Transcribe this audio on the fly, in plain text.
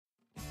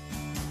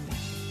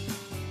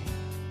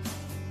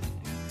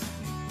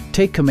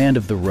Take command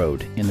of the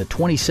road in the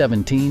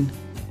 2017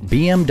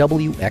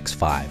 BMW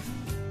X5.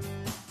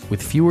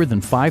 With fewer than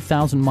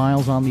 5,000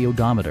 miles on the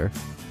odometer,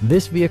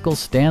 this vehicle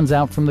stands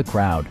out from the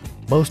crowd,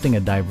 boasting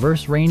a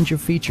diverse range of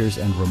features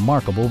and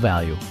remarkable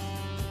value.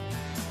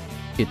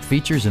 It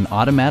features an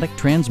automatic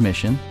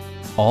transmission,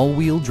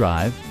 all-wheel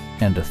drive,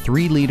 and a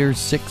 3-liter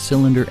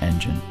 6-cylinder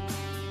engine.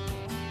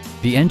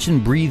 The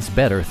engine breathes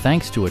better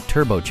thanks to a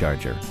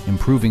turbocharger,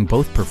 improving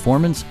both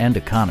performance and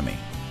economy.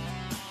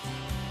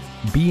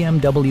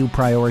 BMW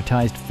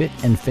prioritized fit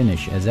and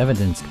finish as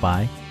evidenced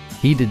by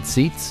heated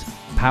seats,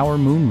 power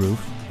moonroof,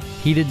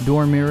 heated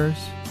door mirrors,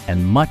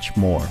 and much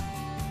more.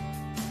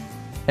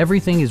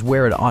 Everything is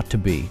where it ought to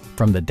be,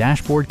 from the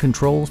dashboard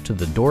controls to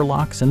the door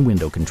locks and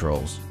window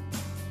controls.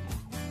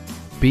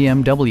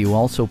 BMW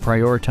also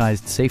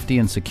prioritized safety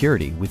and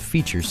security with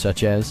features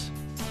such as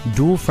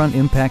dual front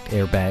impact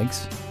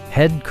airbags,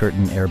 head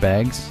curtain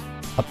airbags,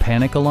 a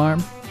panic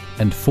alarm,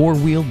 and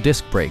 4-wheel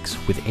disc brakes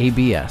with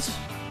ABS.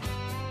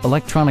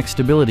 Electronic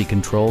stability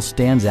control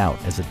stands out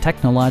as a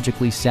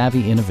technologically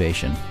savvy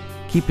innovation,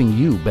 keeping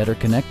you better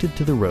connected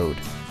to the road.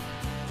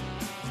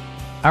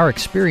 Our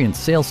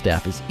experienced sales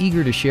staff is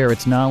eager to share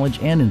its knowledge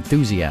and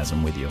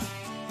enthusiasm with you.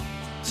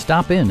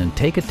 Stop in and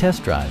take a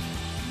test drive.